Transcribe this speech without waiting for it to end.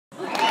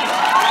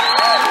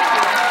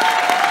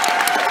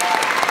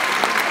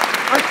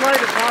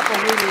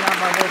people wheeling on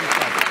my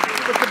motorcycle.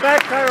 But the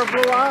back tire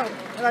blew out,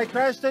 and I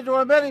crashed into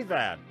a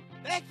minivan.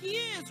 Back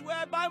here is where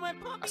I buy my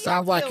puppy.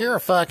 Sounds like you're a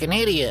fucking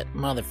idiot,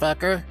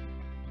 motherfucker.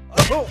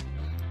 Oh,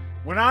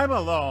 when I'm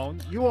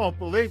alone, you won't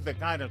believe the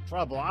kind of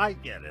trouble I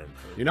get into.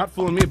 You're not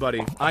fooling me,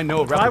 buddy. I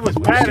know. If I was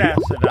badass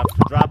enough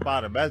to drop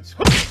out of med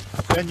school,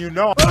 then you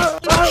know.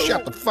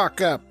 Shut the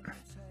fuck up.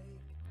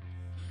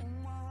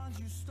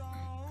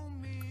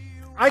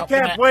 I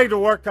can't wait to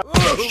work up.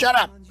 Shut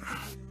up.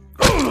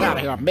 Get out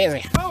of here, I'm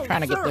busy.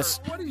 Trying to get this.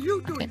 What are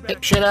you doing?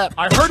 Pick shit up.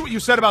 I heard what you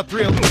said about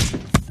 311.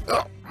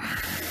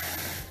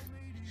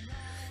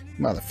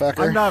 Motherfucker.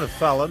 I'm not a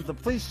felon. The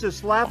police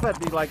just laugh at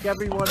me like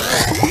everyone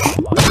else.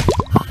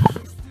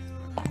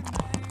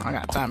 I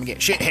got time to get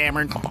shit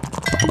hammered.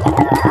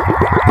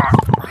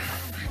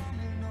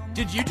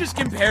 Did you just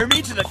compare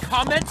me to the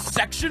comments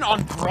section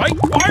on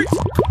Breitbart?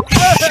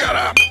 Shut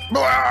up.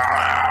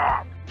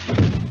 Blah.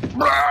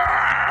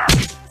 Blah.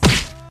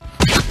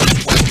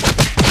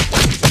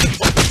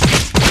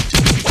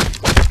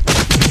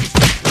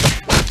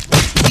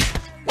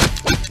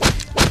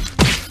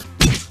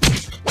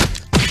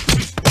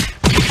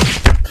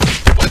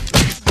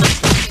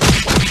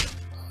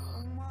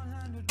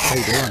 How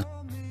you doing?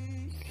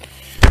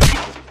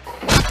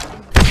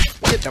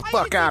 Get the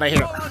fuck out of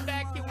here.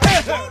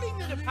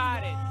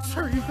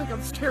 Sir, you think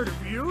I'm scared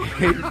of you?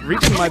 Hey,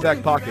 reach in my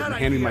back pocket and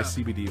hand me my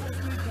CBD.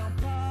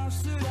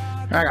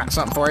 I got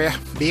something for you,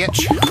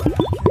 bitch.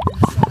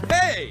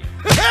 Hey!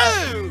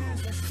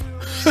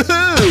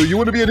 You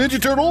want to be a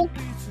Ninja Turtle?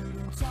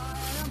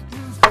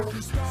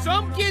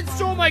 Some kid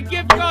stole my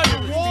gift card to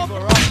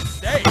Walmart.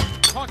 Say,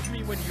 talk to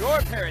me when your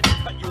parents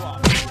cut you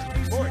off.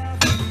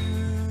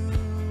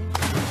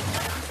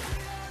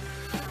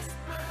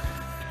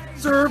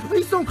 Sir,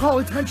 please don't call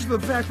attention to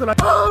the fact that I...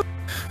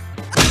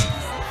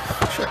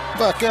 Shut the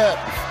fuck up.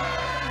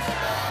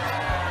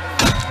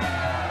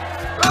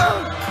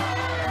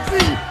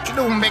 What you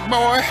doing, big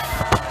boy?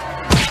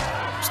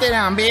 Stay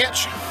down,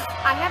 bitch.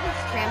 I have this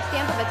tramp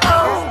stamp of a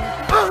tiger.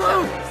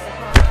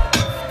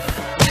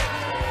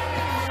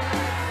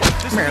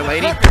 This Come here, is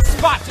lady. the perfect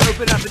spot to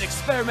open up an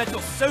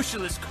experimental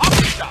socialist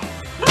coffee shop.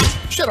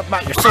 Shut up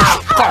about your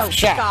social coffee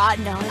shop. God,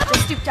 no.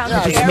 Just stoop down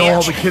Yeah, the you I chair. know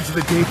all the kids at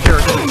the daycare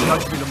are going to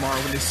judge me tomorrow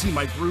when they see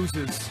my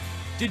bruises.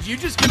 Did you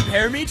just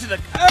compare me to the...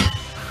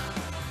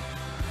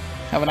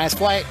 Have a nice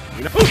flight.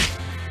 You know?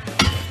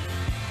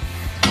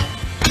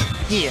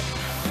 Yeah.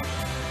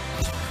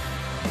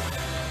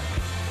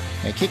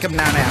 Hey, kick him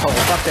down that hole.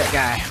 Fuck that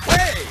guy.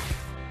 Hey!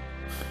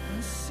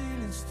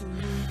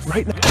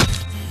 Right now.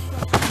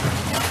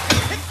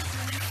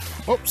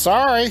 Oh,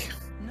 sorry.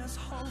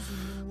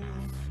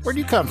 Where'd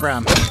you come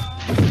from?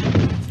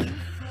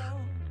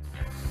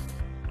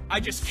 I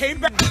just came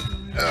back...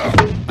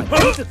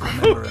 A typical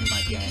member in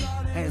my gang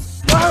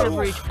has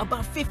average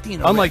about 15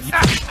 arrests. Unlike you.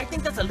 I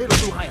think that's a little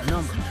too high a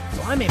number,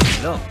 so I'm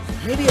aiming low.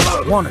 Maybe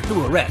about 1 or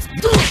 2 arrests.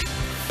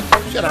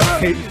 Shut up.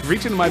 Hey,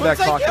 reach into my back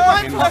pocket and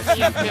hand me my...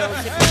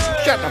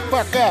 Shut the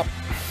fuck up.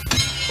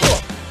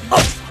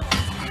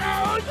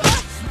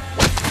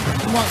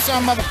 You want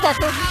some,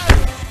 motherfucker?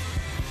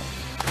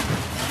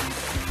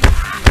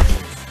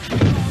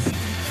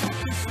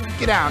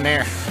 Get down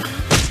there.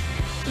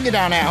 Get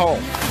down that hole.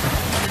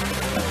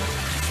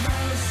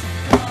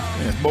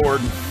 It's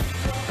bored.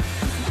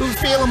 Who's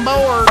feeling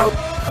bored?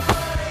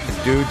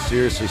 Dude,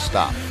 seriously,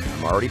 stop.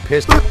 I'm already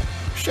pissed.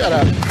 Shut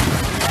up.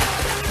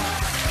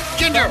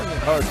 Ginger!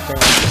 Hard time.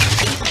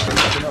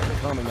 Open up the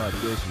common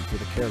audition for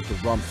the character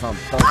Rum Tum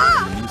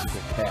Tugger in the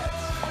musical Cats.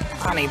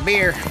 Honey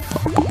beer.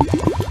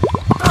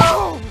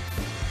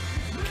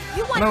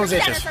 You want Nose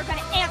your itches. senators are going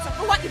to answer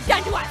for what you've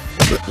done to us.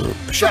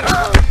 Shut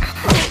up.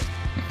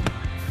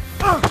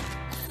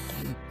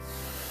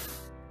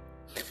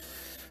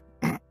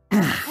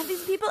 Have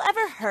these people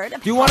ever heard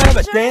of... Do you want to have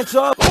a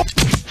dance-off?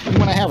 You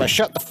want to have a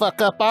shut the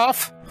fuck up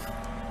off?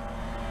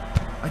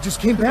 I just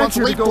came back wants a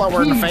here to leaf go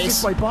blower in the pee face?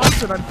 since my boss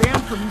said I'm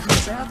banned from using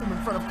the bathroom in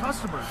front of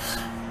customers.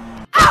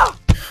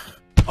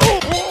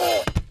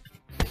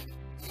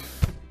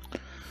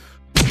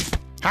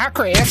 Hi,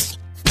 Chris.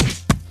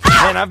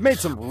 Man, I've made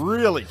some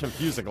really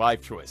confusing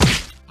life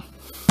choices.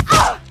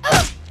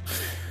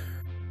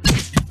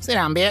 Sit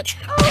down, bitch.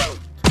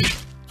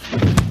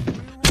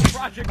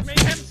 Project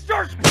Mayhem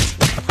starts!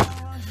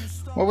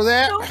 What was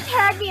that? Don't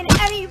tag me in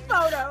any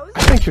photos.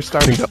 I think you're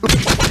starting to...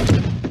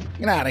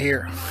 Get out of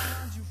here.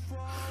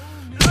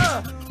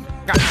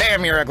 God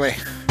damn, you're ugly.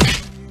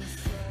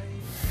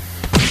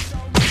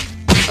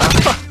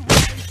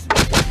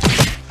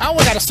 Oh,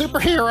 we got a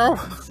superhero.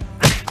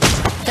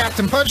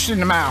 Captain punched in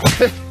the mouth.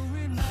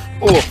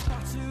 Oh.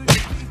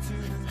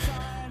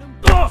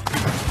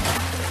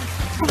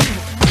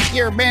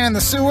 You ever been in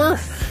the sewer?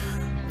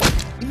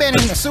 You been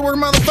in the sewer,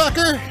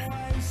 motherfucker?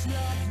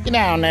 Get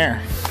down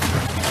there.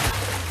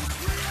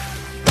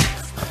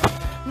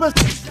 I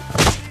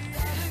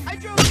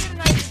drove here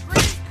tonight the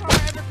greatest car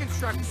ever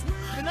constructed.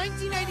 The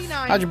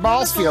 1999... How'd your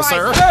balls feel,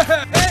 sir?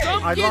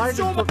 I lied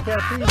and took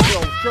caffeine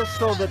pills just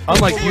so that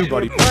Unlike people you, would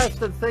buddy. be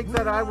impressed and think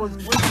that I was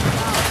bleeding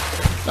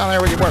out. Down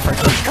there with your boyfriend.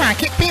 Come on,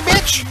 kick me,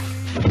 bitch.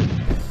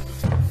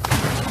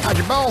 How'd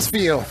your balls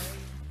feel?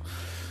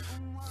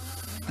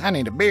 I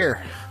need a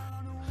beer.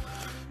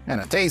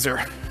 And a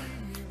taser.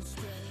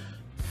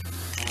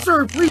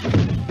 Sir, please.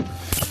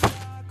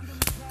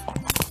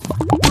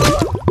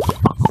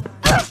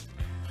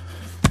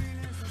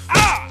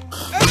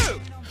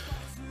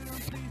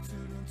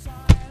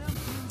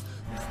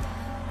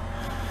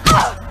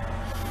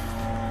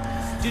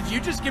 Did you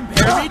just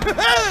compare me to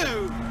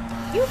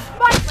You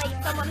smart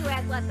like someone who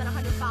has less than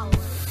 100 followers.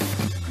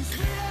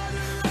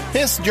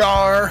 Piss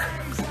jar.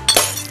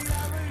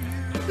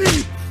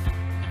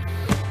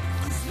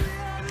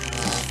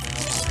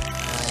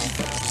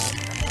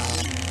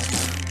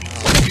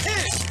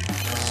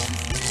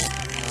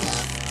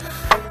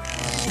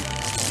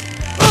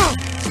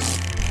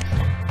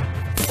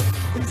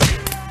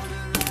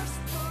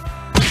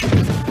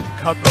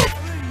 Cut.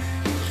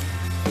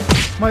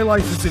 My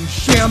life is in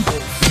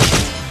shambles.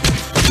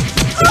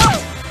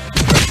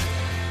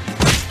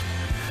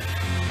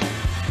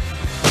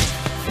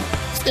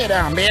 Stay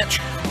down, bitch.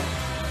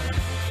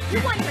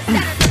 You want your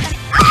center.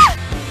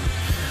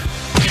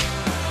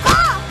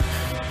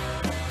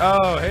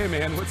 Oh, hey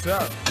man, what's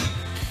up?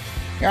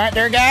 You alright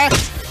there, guy?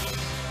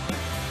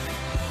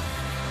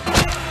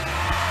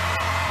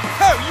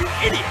 Oh, you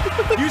idiot!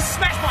 You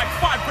smashed my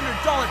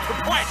 $500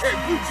 proprietary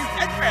Bluetooth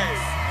headphones!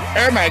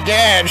 Oh my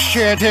god,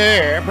 shut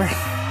up.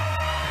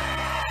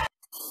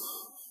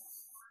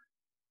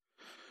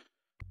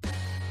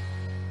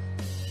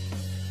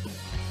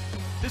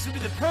 This would be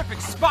the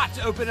perfect spot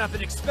to open up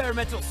an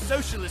experimental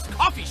socialist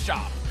coffee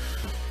shop.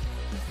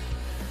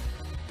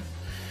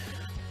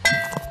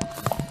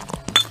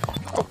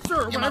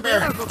 Sir, Get my when I beer.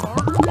 have a bar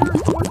earlier,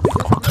 it wasn't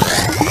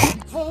because I'm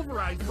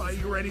pulverized by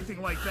you or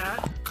anything like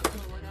that.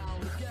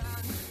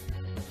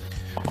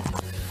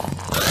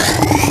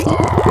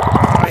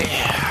 Oh,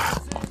 yeah.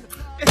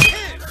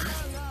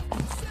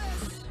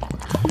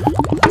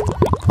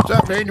 What's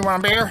up, dude? You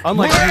want a beer?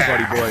 Unlike you,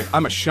 buddy boy,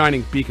 I'm a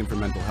shining beacon for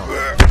mental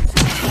health.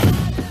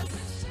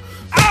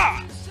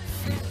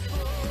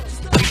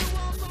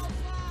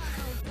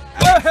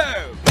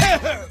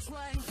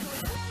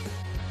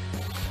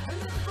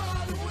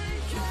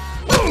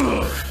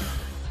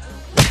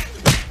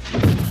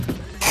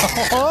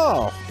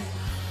 Oh.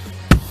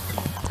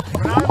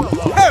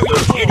 Oh, you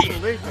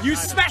idiot! You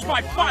smashed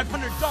my $500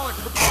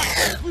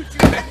 proprietary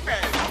Bluetooth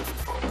headphones!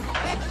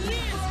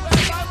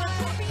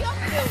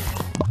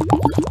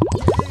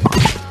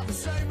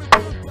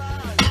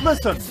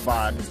 Listen,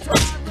 bud.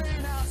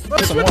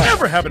 This would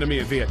never happen to me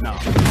in Vietnam.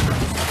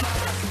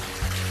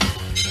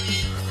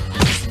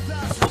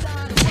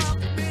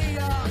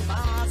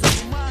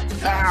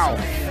 Ow.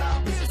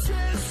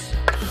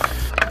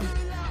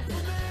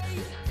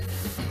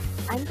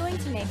 I'm going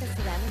to make a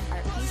ceramic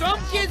art piece. Some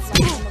kids from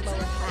the lower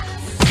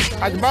class.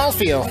 How'd your balls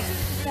feel?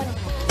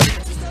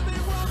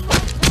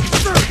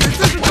 Sir, this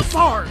isn't a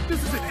bar.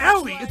 This is an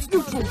alley. It's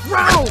neutral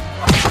ground.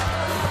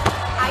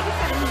 I just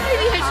have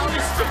Maybe I should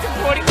restrict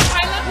recording the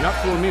pilot? You're not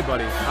fooling me,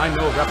 buddy. I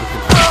know a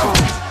replicant.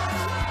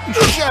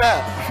 Shut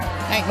up.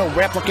 Ain't no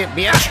replicant,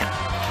 bitch.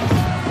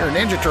 You're a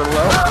Ninja Turtle,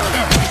 though.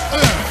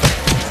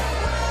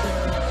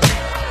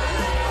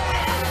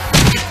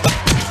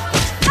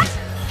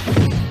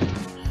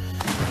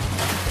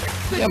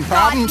 Them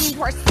problems?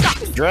 Drunk.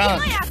 Get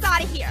my ass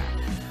out of here.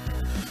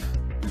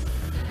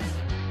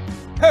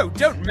 Oh,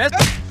 don't mess.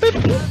 You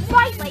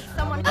fight like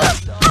someone.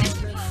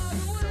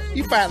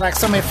 You fight like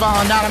somebody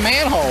falling down a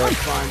manhole.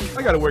 Fine.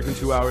 I gotta work in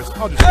 2 hours.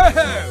 I'll just.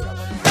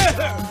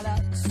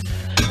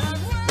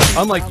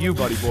 Unlike you,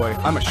 buddy boy,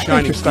 I'm a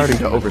shining. You're starting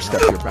to overstep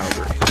your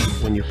boundary.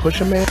 When you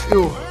push a man,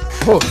 Oh,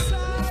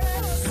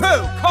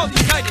 call the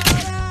United.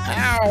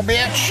 Ow,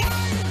 bitch.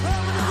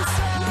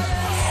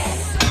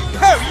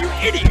 Oh, you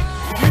idiot!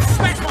 You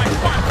smashed my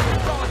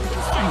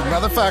 $500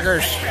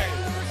 Motherfuckers.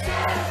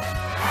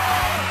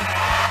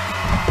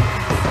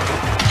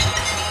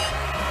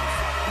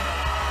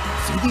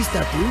 See these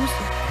tattoos?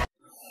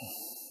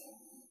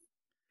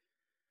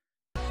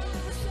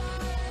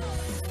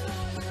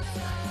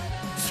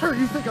 Sir,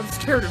 you think I'm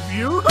scared of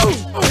you?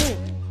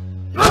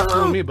 You're not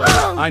fooling me, buddy.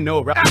 I know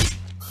a replicant.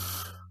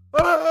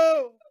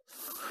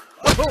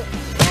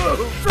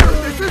 Sir,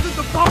 this isn't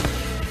the bar.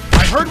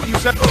 I heard what you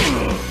said.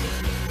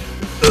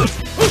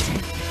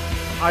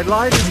 I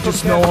lied. I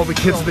just know all the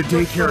kids at the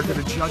daycare are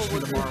gonna judge me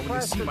tomorrow when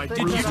they see my Did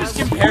you bruises. just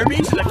compare me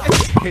to the...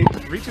 Hey,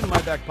 reach into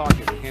my back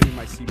pocket and hand me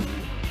my CBD.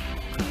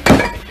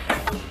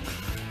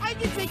 I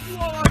can take you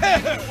all on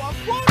video while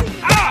quoting you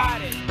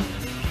about it!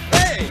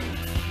 Hey!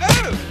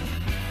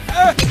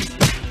 Oh!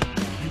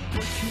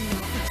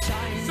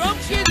 Some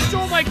kids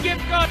stole my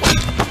gift card!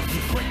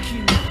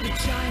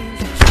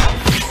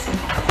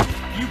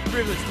 You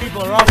privileged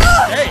people are off the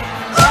stage!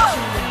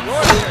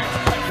 You're here!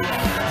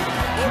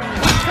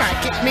 Try to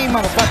kick me,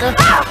 motherfucker.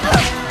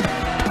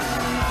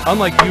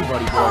 Unlike you,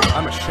 buddy boy,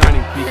 I'm a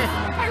shining beacon.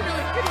 I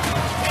really couldn't.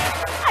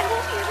 I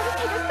won't be able to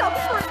see this film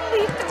for at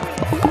least a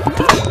week.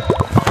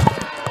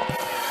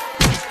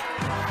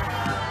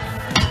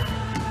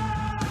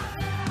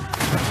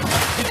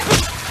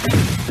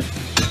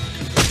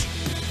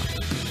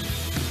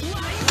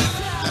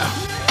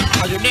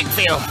 How's your dick? dick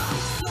feel?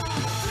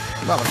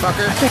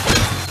 Motherfucker.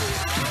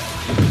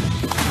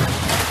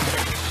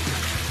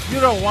 You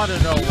don't want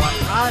to know what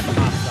I'm hopped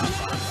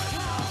up on right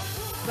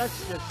now.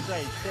 Let's just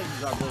say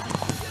things are moving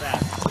too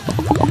fast.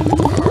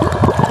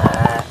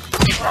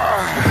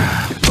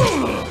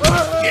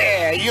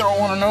 Yeah, you don't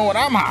want to know what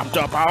I'm hopped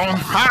up on.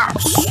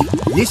 Hops.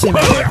 Listen,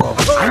 Rebel,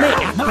 I may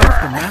have to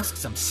mask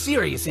some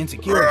serious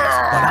insecurities, but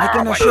I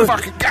can assure you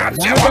that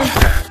one of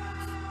them...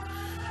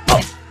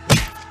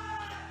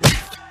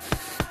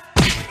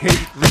 Hey,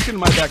 reach in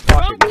my back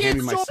pocket and hand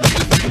me my CD.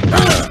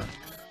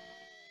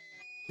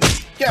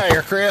 Get out of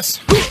here, Chris.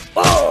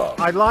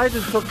 I lied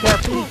and took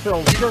caffeine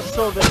pills just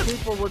so that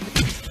people would...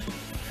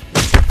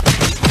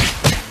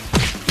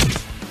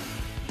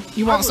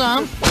 You want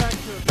some?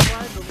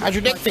 How's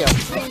your dick feel?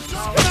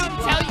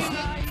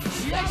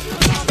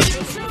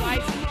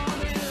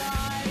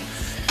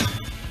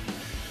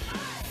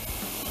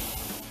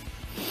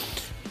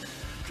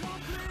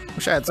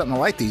 Wish I had something to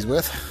light these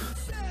with.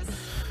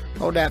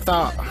 Hold that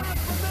thought.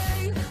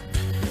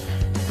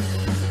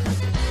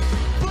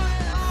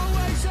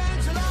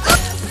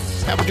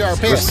 Have a jar of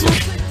piss.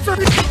 I'm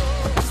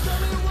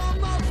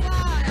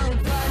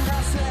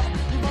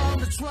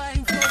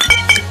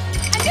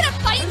gonna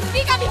fight and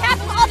speak on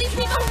behalf of all these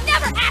people who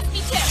never asked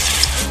me to!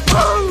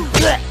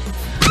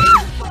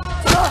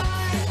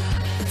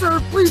 Sir,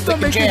 please don't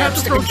make me have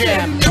to throw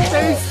sand in your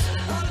face!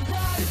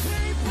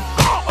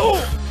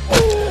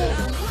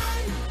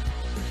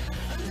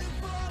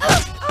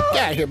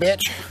 Get out of here,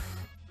 bitch.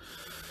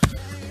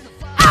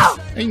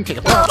 You can take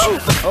a punch.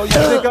 Oh, you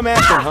think I'm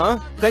acting, huh?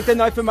 Think the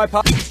knife in my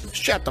pocket?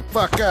 Shut the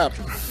fuck up.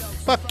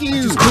 Fuck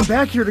you. Just come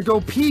back here to go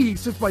pee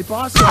since my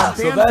boss said I'm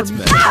banned that's from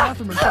using the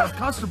bathroom in front of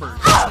customers.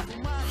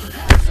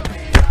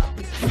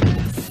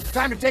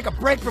 Time to take a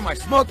break from my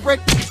smoke break.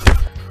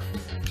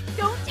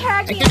 Don't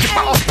tag And me get in your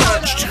any balls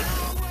photos. punched.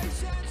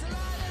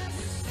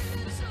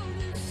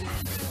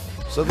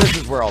 So this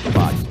is where all the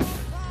bodies.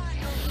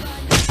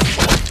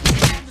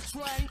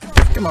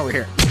 Come over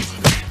here.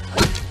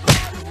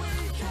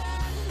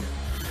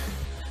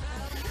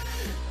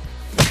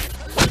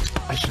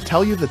 I should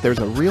tell you that there's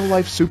a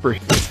real-life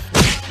superhero.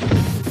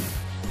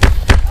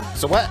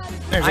 So what?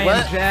 There's a I what?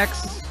 am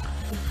Jax.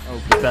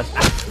 Oh, best.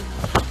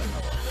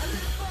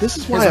 This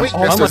is why His I'm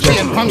weakness also is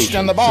being punched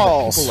in the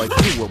balls. So that people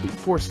like you will be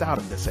forced out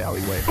of this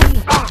alleyway.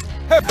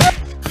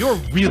 You're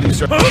really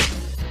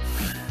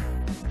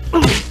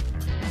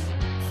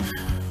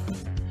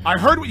I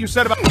heard what you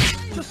said about.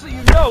 Just so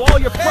you know, all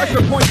your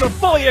pressure points are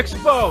fully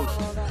exposed.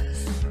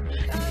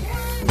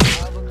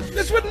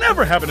 This would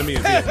never happen to me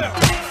in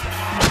Vietnam.